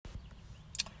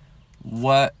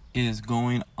What is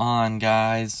going on,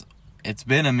 guys? It's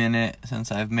been a minute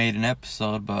since I've made an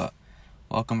episode, but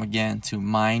welcome again to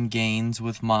Mind Gains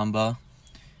with Mamba.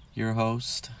 Your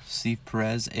host, Steve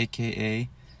Perez, aka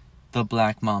the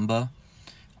Black Mamba.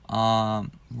 We're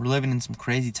living in some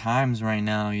crazy times right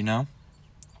now, the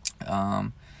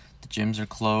gyms are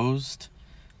closed.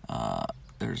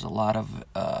 There's a lot of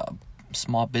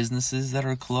small businesses that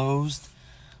are closed.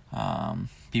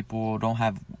 People don't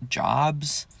have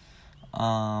jobs.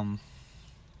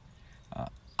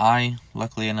 I,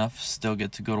 luckily enough, still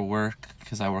get to go to work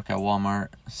because I work at Walmart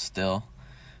still.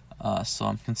 So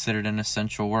I'm considered an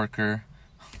essential worker,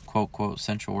 quote, quote,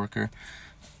 essential worker.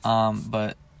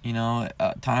 But,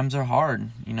 times are hard,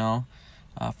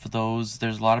 for those,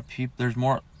 there's a lot of people,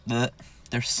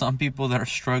 there's some people that are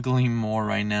struggling more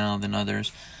right now than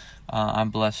others. I'm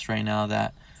blessed right now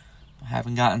that I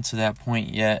haven't gotten to that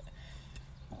point yet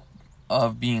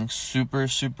of being super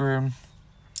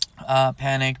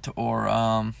panicked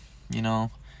or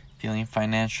feeling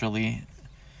financially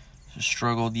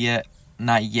struggled yet.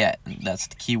 Not yet, that's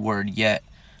the key word, yet.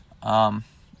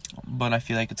 But I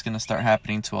feel like it's gonna start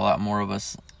happening to a lot more of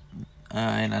us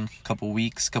in a couple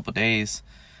weeks, couple days.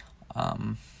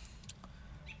 But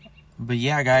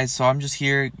yeah, guys, so I'm just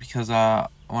here because I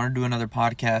want to do another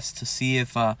podcast to see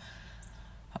if I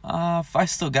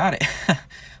still got it.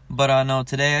 But no,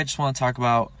 today I just want to talk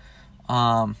about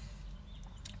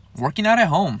working out at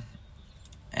home.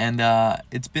 And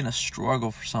it's been a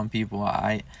struggle for some people.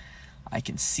 I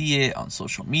can see it on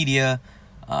social media.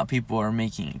 People are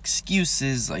making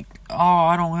excuses like, oh,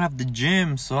 I don't have the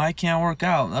gym, so I can't work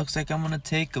out. Looks like I'm going to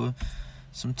take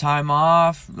some time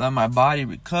off, let my body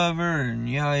recover, and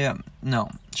yeah. No,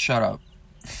 shut up.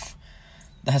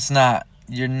 That's not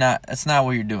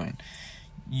what you're doing.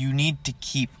 You need to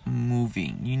keep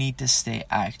moving. You need to stay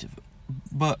active.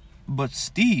 But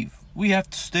Steve, we have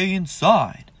to stay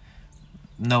inside.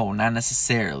 No, not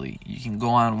necessarily. You can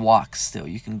go on walks still.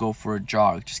 You can go for a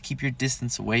jog. Just keep your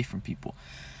distance away from people.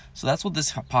 So that's what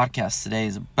this podcast today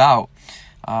is about.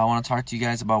 I want to talk to you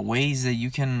guys about ways that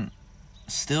you can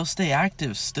still stay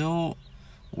active, still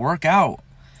work out.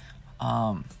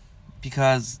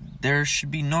 Because there should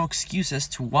be no excuse as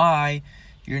to why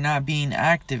you're not being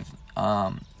active.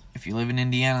 If you live in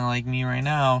Indiana like me right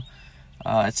now,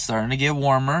 it's starting to get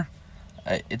warmer.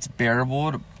 It's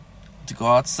bearable to go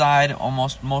outside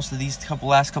most of these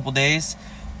last couple days.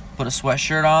 Put a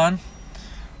sweatshirt on,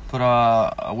 put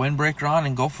a windbreaker on,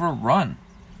 and go for a run.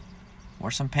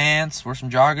 Wear some pants, wear some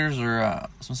joggers or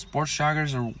some sports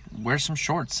joggers, or wear some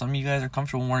shorts. Some of you guys are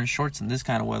comfortable wearing shorts in this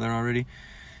kind of weather already.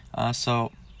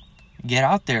 So get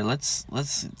out there. Let's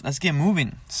get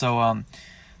moving. So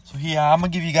yeah, I'm gonna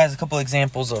give you guys a couple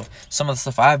examples of some of the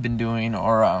stuff I've been doing,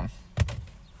 or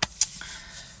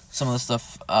some of the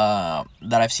stuff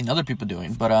that I've seen other people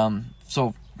doing. But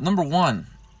so number one,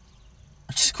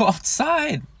 just go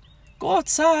outside. Go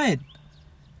outside.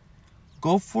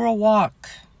 Go for a walk.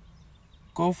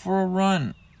 Go for a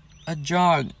run, a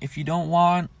jog. If you don't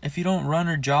run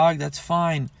or jog, that's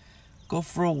fine. Go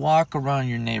for a walk around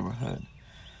your neighborhood.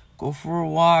 Go for a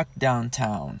walk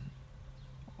downtown.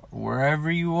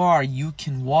 Wherever you are, you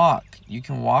can walk. You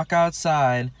can walk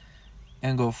outside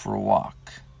and go for a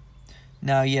walk.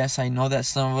 Now, yes, I know that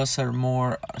some of us are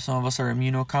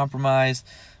immunocompromised.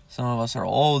 Some of us are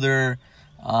older.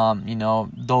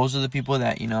 Those are the people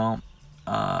that,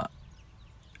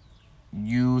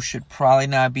 you should probably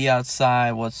not be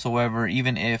outside whatsoever,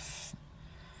 even if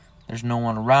there's no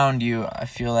one around you. I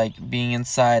feel like being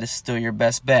inside is still your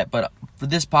best bet. But for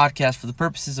this podcast, for the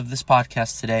purposes of this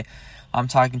podcast today, I'm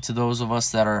talking to those of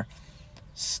us that are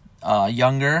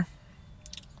younger,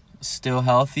 still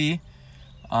healthy.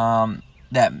 And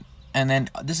then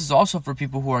this is also for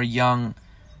people who are young,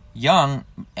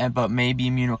 but maybe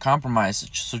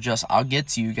immunocompromised. So I'll get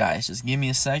to you guys. Just give me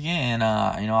a second, and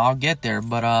I'll get there.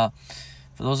 But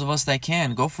for those of us that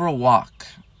can, go for a walk.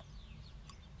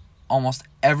 Almost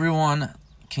everyone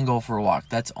can go for a walk.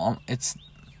 It's not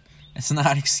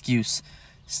an excuse.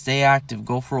 Stay active.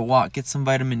 Go for a walk. Get some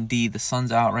vitamin D. The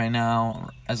sun's out right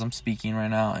now as I'm speaking right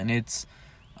now, and it's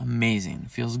amazing.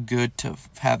 It feels good to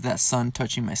have that sun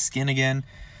touching my skin again.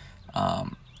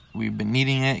 We've been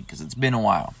needing it because it's been a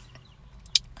while.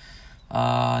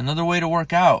 Another way to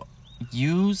work out: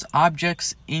 use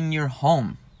objects in your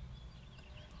home.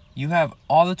 You have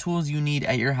all the tools you need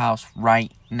at your house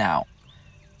right now.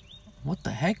 What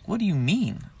the heck? What do you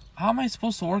mean? How am I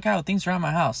supposed to work out with things around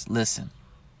my house? Listen.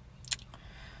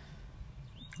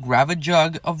 Grab a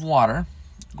jug of water.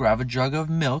 Grab a jug of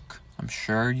milk. I'm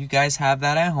sure you guys have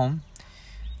that at home.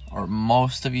 Or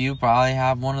most of you probably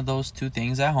have one of those two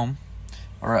things at home.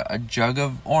 or a jug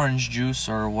of orange juice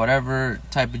or whatever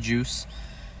type of juice.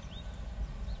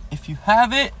 If you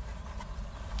have it,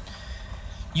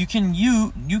 you can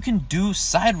do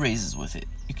side raises with it.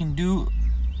 You can do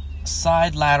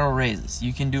side lateral raises.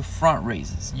 You can do front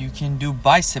raises. You can do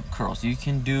bicep curls. You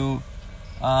can do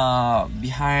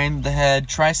behind the head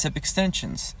tricep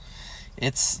extensions.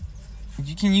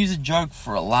 You can use a jug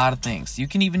for a lot of things. You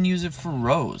can even use it for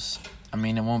rows. I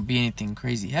mean, it won't be anything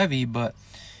crazy heavy, but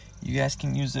you guys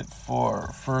can use it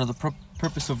for the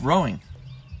purpose of rowing.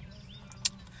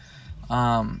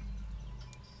 I've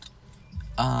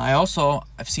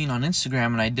seen on Instagram,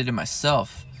 and I did it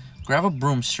myself. Grab a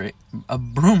broomstick,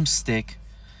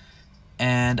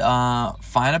 and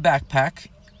find a backpack.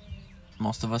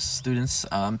 Most of us students,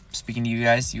 speaking to you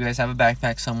guys have a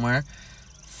backpack somewhere.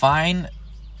 Find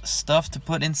stuff to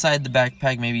put inside the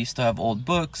backpack. Maybe you still have old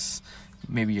books.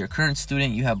 Maybe you're a current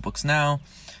student, you have books now.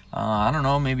 I don't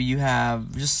know, maybe you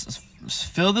have, just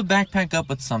fill the backpack up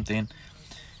with something.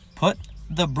 Put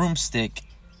the broomstick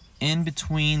in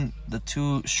between the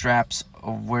two straps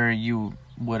of where you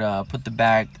would put the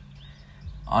bag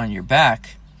on your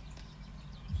back.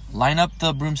 Line up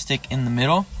the broomstick in the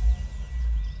middle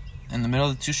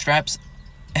of the two straps,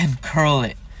 and curl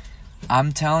it.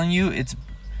 I'm telling you, it's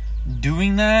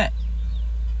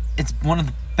one of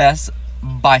the best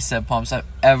bicep pumps I've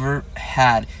ever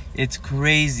had. It's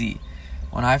crazy.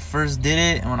 When I first did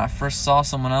it, and when I first saw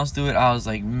someone else do it, I was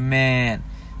like, man,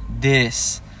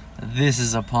 this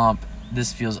is a pump.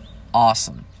 This feels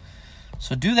awesome.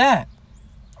 So do that.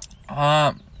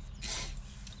 Let's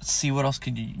see, what else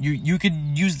could you could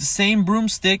use the same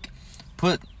broomstick,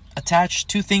 attach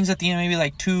two things at the end, maybe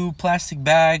like two plastic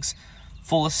bags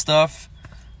full of stuff,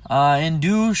 and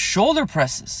do shoulder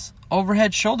presses,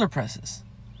 overhead shoulder presses.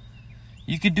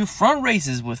 You could do front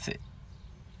raises with it.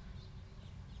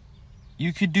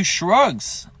 You could do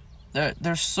shrugs.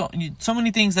 There's so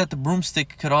many things that the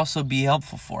broomstick could also be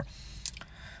helpful for.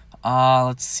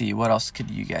 Let's see, what else could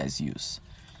you guys use?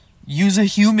 Use a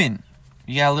human.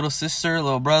 You got a little sister, a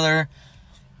little brother.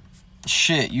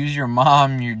 Shit, use your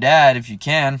mom, your dad if you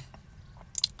can.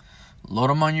 Load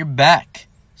them on your back.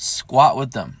 Squat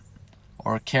with them,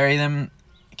 or carry them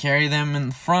in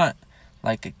the front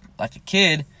like a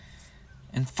kid,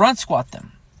 and front squat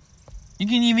them. You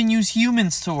can even use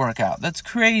humans to work out. That's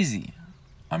crazy.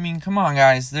 I mean, come on,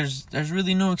 guys. There's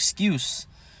really no excuse.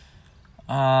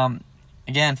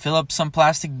 Again, fill up some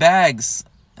plastic bags.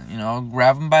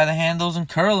 Grab them by the handles and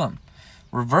curl them.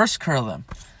 Reverse curl them.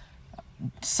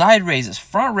 Side raises,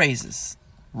 front raises,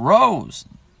 rows.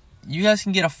 You guys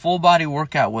can get a full body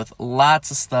workout with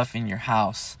lots of stuff in your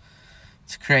house.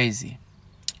 It's crazy.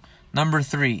 Number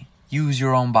 3, use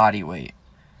your own body weight.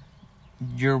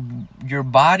 Your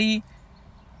body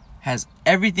has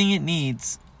everything it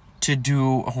needs to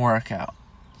do a workout.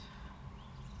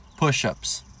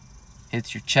 Push-ups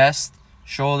hits your chest,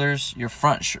 shoulders, your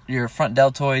front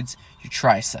deltoids, your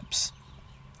triceps.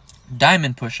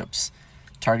 Diamond push-ups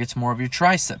targets more of your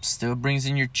triceps. Still brings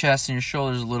in your chest and your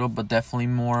shoulders a little, but definitely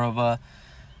more of a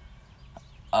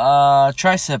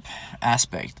tricep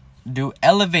aspect. Do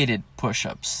elevated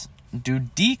push-ups. Do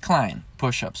decline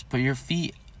push-ups. Put your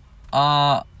feet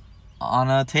on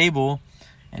a table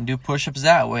and do push-ups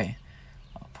that way.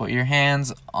 Put your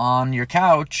hands on your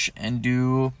couch and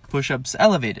do push-ups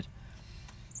elevated.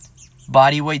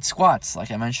 Body weight squats,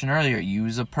 like I mentioned earlier.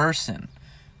 Use a person.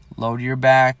 Load your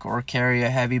back or carry a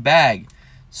heavy bag.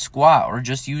 Squat, or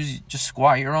just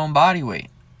squat your own body weight.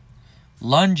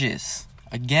 Lunges.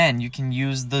 Again, you can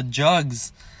use the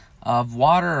jugs of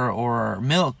water or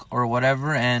milk or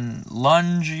whatever and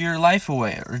lunge your life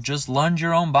away, or just lunge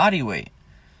your own body weight.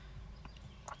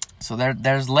 So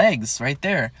there's legs right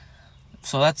there.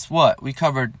 So that's what we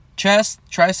covered: chest,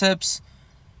 triceps,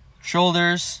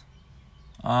 shoulders,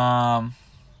 and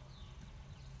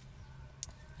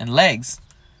legs.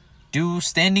 Do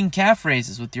standing calf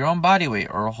raises with your own body weight,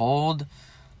 or hold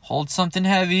something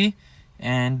heavy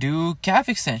and do calf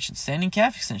extensions, standing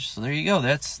calf extensions. So there you go.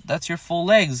 That's your full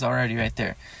legs already right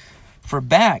there. For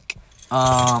back,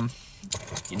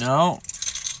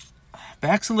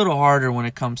 back's a little harder when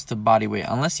it comes to body weight,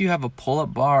 unless you have a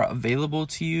pull-up bar available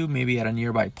to you, maybe at a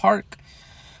nearby park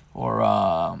or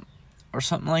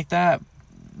something like that.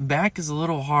 Back is a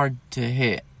little hard to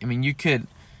hit. I mean, you could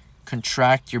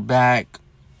contract your back,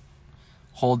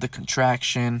 hold the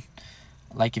contraction,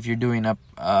 like if you're doing a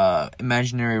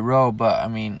imaginary row, but I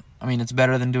mean it's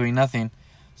better than doing nothing.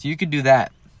 So you could do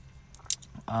that.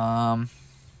 I've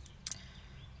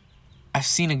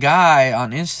seen a guy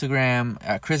on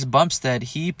Instagram, Chris Bumstead.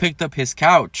 He picked up his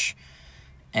couch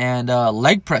and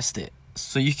leg pressed it.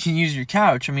 so you can use your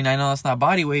couch. I mean, I know that's not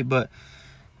body weight, but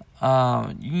you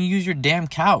can use your damn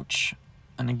couch.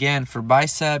 And again, for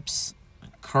biceps,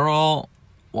 curl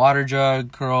water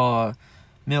jug, curl a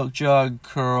milk jug,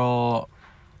 curl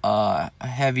a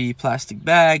heavy plastic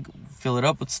bag, fill it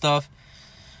up with stuff.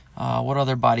 What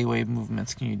other body weight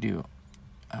movements can you do?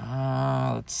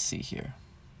 Let's see here.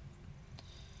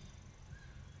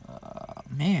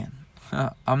 Man,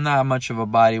 I'm not much of a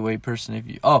body weight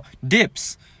person.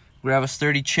 Dips. Grab a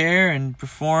sturdy chair and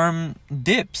perform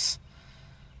dips.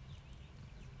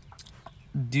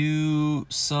 Do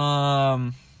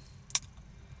some,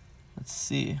 let's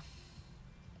see.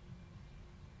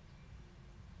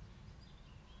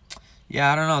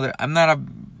 Yeah, I don't know. I'm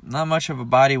not much of a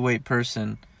body weight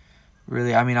person,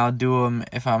 really. I mean, I'll do them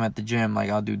if I'm at the gym. Like,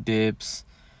 I'll do dips,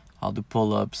 I'll do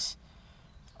pull-ups,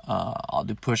 I'll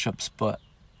do push-ups. But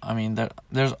I mean,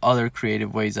 there's other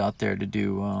creative ways out there to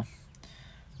do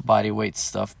body weight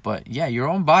stuff. But yeah, your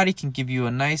own body can give you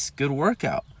a nice, good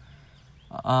workout.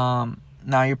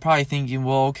 Now you're probably thinking,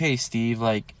 well, okay, Steve,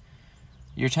 like,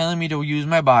 you're telling me to use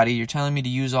my body, you're telling me to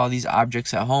use all these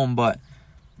objects at home, but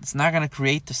it's not going to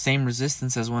create the same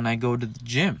resistance as when I go to the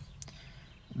gym.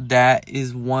 That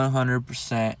is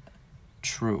 100%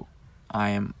 true. I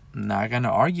am not going to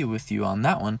argue with you on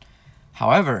that one.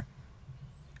 However,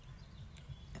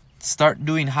 start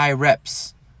doing high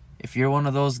reps. If you're one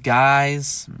of those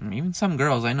guys, even some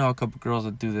girls, I know a couple girls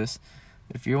that do this.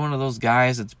 If you're one of those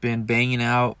guys that's been banging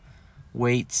out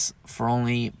weights for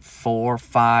only 4,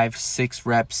 5, 6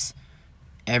 reps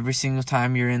every single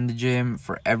time you're in the gym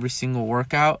for every single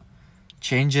workout,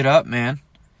 change it up, man.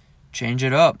 Change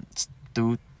it up.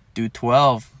 Do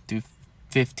 12, do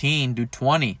 15, do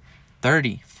 20,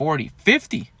 30, 40,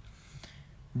 50.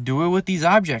 Do it with these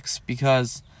objects,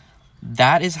 because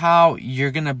that is how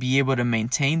you're going to be able to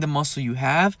maintain the muscle you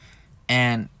have.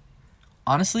 And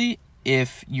honestly,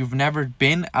 if you've never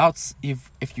been out, if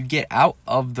you get out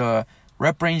of the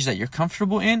rep range that you're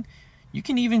comfortable in, you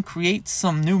can even create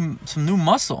some new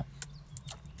muscle.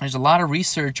 There's a lot of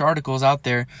research articles out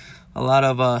there, a lot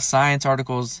of science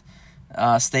articles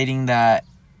stating that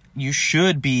you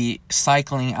should be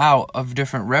cycling out of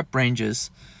different rep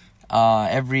ranges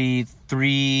every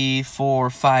 3, 4,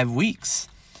 5 weeks.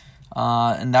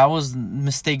 And that was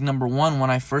mistake number 1 when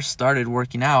I first started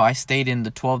working out. I stayed in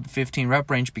the 12 to 15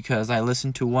 rep range because I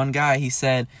listened to one guy. He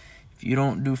said, if you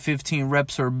don't do 15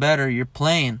 reps or better, you're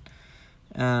playing.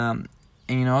 And,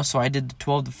 so I did the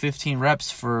 12 to 15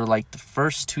 reps for like the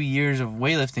first 2 years of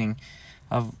lifting,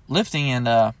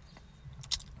 and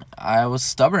I was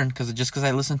stubborn because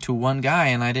I listened to one guy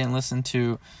and I didn't listen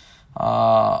to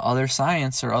other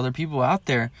science or other people out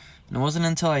there. And it wasn't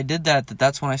until I did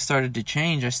that's when I started to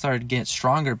change. I started to get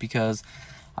stronger because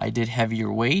I did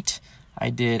heavier weight.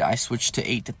 I switched to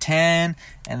 8 to 10,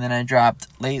 and then I dropped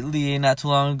lately, not too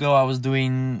long ago, I was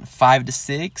doing 5 to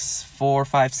 6, 4,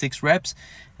 5, 6 reps.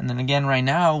 And then again right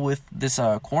now with this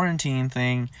quarantine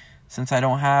thing, since I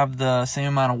don't have the same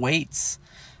amount of weights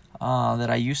that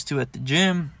I'm used to at the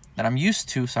gym,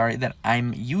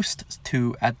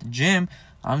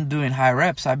 I'm doing high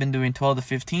reps. I've been doing 12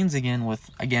 to 15s again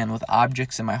with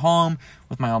objects in my home,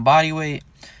 with my own body weight.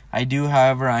 I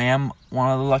am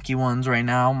one of the lucky ones right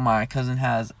now. My cousin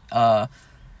has a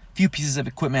few pieces of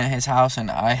equipment at his house, and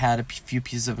I had a few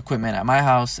pieces of equipment at my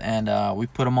house, and we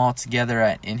put them all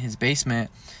together in his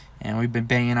basement, and we've been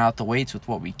banging out the weights with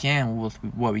what we can, with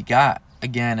what we got.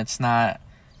 Again, it's not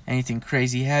anything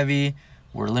crazy heavy.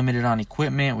 We're limited on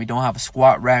equipment. We don't have a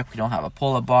squat rack. We don't have a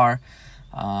pull-up bar.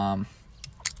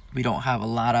 We don't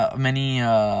have many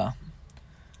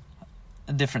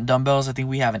different dumbbells. I think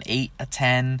we have an 8, a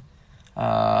 10.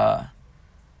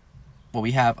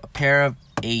 We have a pair of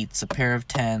 8s, a pair of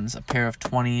 10s, a pair of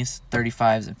 20s,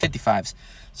 35s, and 55s.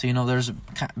 So, there's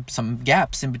some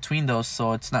gaps in between those.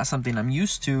 So it's not something I'm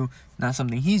used to, not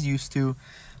something he's used to.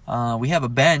 We have a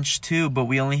bench too, but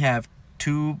we only have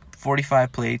 2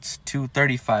 45 plates, 2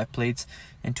 35 plates,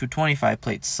 and 2 25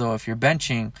 plates. So if you're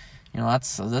benching,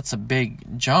 that's a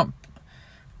big jump.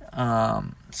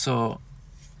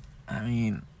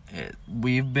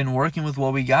 We've been working with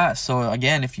what we got. So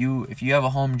again, if you have a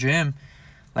home gym,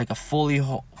 like a fully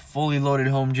loaded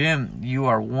home gym, you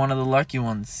are one of the lucky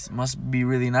ones. Must be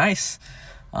really nice.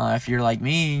 If you're like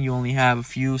me, you only have a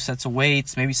few sets of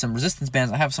weights, maybe some resistance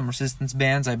bands. I have some resistance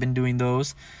bands. I've been doing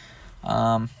those,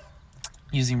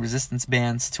 using resistance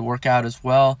bands to work out as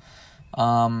well.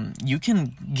 You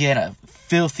can get a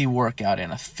filthy workout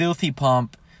and a filthy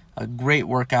pump, a great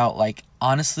workout. Like,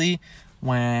 honestly,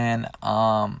 when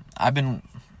I've been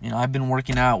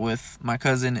working out with my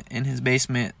cousin in his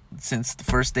basement since the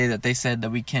first day that they said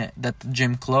that the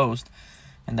gym closed,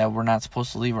 and that we're not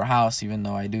supposed to leave our house, even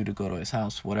though I do to go to his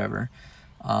house, whatever.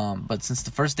 But since the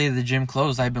first day the gym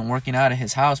closed, I've been working out at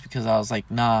his house because I was like,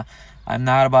 nah, I'm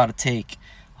not about to take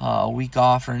a week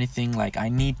off or anything. Like, I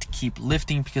need to keep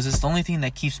lifting because it's the only thing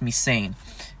that keeps me sane.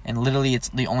 And literally, it's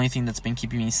the only thing that's been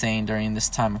keeping me sane during this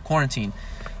time of quarantine.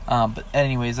 But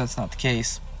anyways, that's not the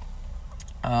case.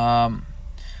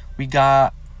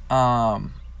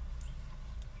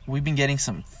 We've been getting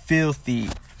some filthy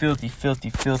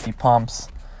pumps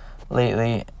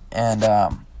lately, and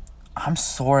I'm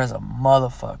sore as a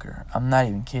motherfucker. I'm not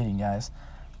even kidding, guys.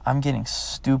 I'm getting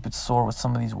stupid sore with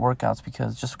some of these workouts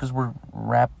because we're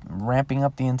ramping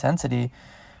up the intensity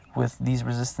with these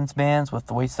resistance bands, with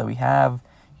the weights that we have,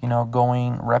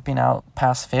 repping out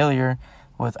past failure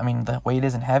the weight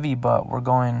isn't heavy, but we're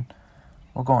going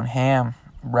ham,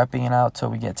 repping it out till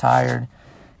we get tired,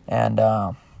 and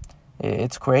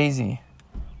it's crazy.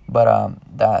 But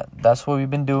that's what we've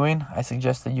been doing. I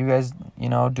suggest that you guys,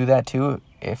 do that too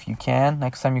if you can.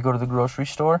 Next time you go to the grocery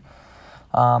store,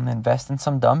 invest in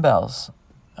some dumbbells,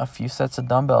 a few sets of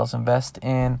dumbbells. Invest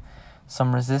in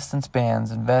some resistance bands.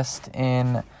 Invest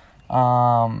in,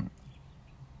 I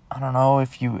don't know,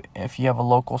 if you have a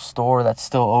local store that's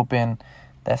still open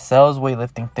that sells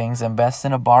weightlifting things. Invest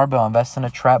in a barbell. Invest in a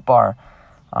trap bar.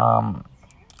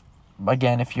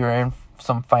 Again, if you're in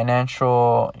some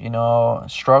financial,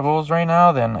 struggles right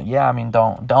now, then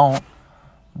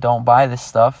don't buy this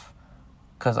stuff,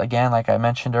 because again, like I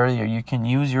mentioned earlier, you can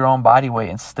use your own body weight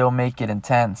and still make it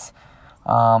intense.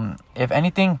 If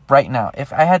anything, right now,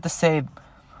 if I had to say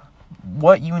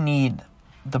what you need,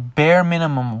 the bare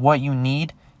minimum what you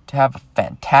need to have a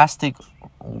fantastic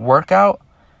workout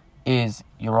is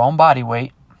your own body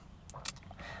weight,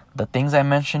 the things I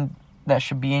mentioned that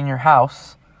should be in your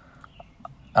house,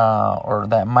 or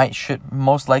that should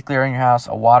most likely are in your house: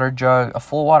 a water jug, a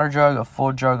full water jug, a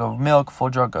full jug of milk, a full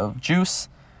jug of juice,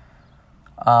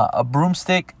 a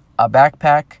broomstick, a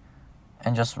backpack,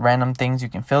 and just random things you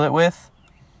can fill it with,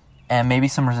 and maybe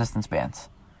some resistance bands.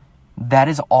 That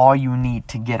is all you need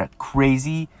to get a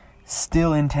crazy,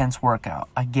 still intense workout.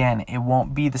 Again, it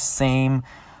won't be the same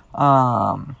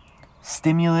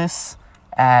stimulus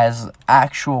as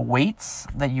actual weights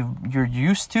that you're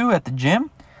used to at the gym,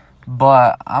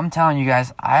 but I'm telling you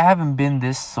guys, I haven't been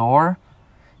this sore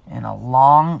in a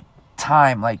long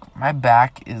time. Like, my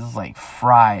back is like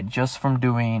fried just from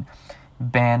doing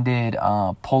banded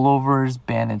pullovers,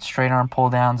 banded straight arm pull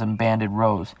downs, and banded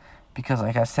rows, because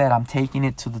like I said, I'm taking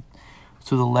it to the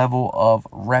level of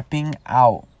repping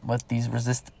out with these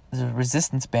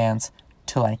resistance bands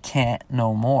till I can't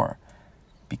no more,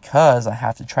 because I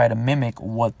have to try to mimic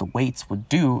what the weights would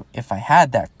do if I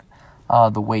had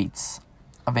the weights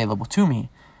available to me.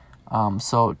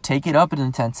 So take it up in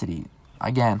intensity.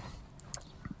 Again,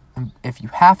 if you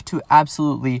have to,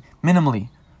 absolutely minimally,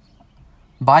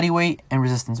 body weight and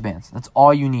resistance bands. That's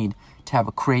all you need to have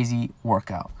a crazy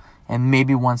workout, and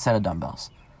maybe one set of dumbbells.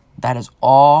 That is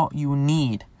all you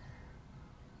need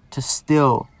to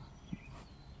still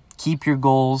keep your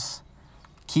goals,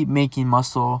 keep making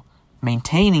muscle,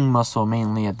 maintaining muscle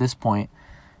mainly at this point,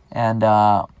 and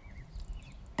not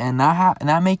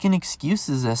making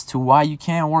excuses as to why you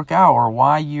can't work out or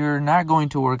why you're not going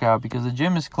to work out because the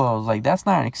gym is closed. Like, that's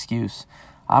not an excuse.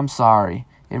 I'm sorry.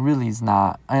 It really is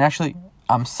not. And actually,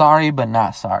 I'm sorry, but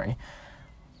not sorry.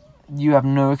 You have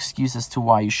no excuse as to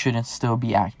why you shouldn't still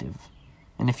be active.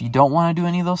 And if you don't want to do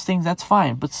any of those things, that's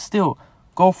fine. But still,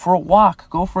 go for a walk.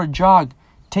 Go for a jog.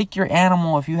 Take your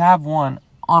animal, if you have one,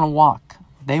 on a walk.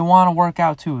 They want to work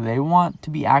out too. They want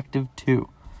to be active too.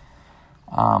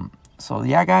 So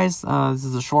yeah, guys, this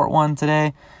is a short one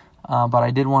today, but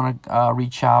I did want to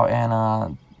reach out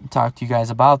and talk to you guys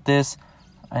about this.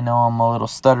 I know I'm a little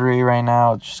stuttery right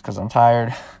now just because I'm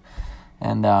tired,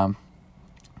 and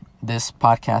this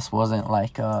podcast wasn't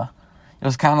like, it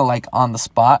was kind of like on the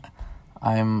spot.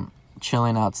 I'm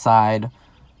chilling outside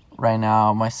right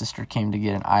now. My sister came to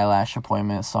get an eyelash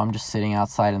appointment, so I'm just sitting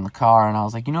outside in the car, and I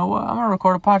was like, you know what, I'm going to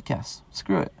record a podcast.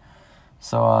 Screw it.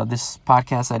 So this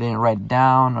podcast, I didn't write it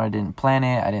down, or I didn't plan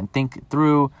it, I didn't think it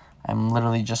through. I'm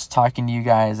literally just talking to you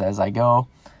guys as I go.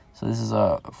 So this is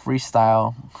a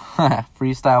freestyle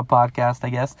podcast, I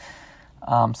guess.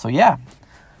 So yeah,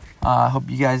 I hope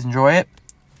you guys enjoy it.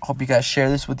 Hope you guys share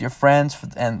this with your friends,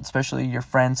 and especially your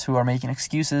friends who are making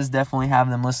excuses. Definitely have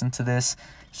them listen to this.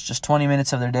 It's just 20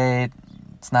 minutes of their day.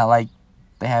 It's not like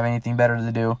they have anything better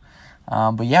to do.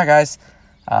 But yeah, guys,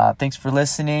 thanks for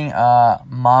listening.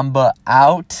 Mamba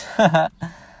out.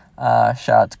 Shout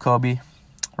out to Kobe.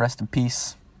 Rest in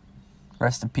peace.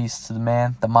 Rest in peace to the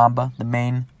man, the Mamba, the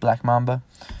main Black Mamba.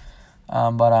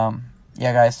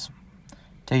 Yeah, guys,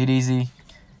 take it easy.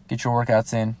 Get your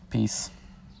workouts in. Peace.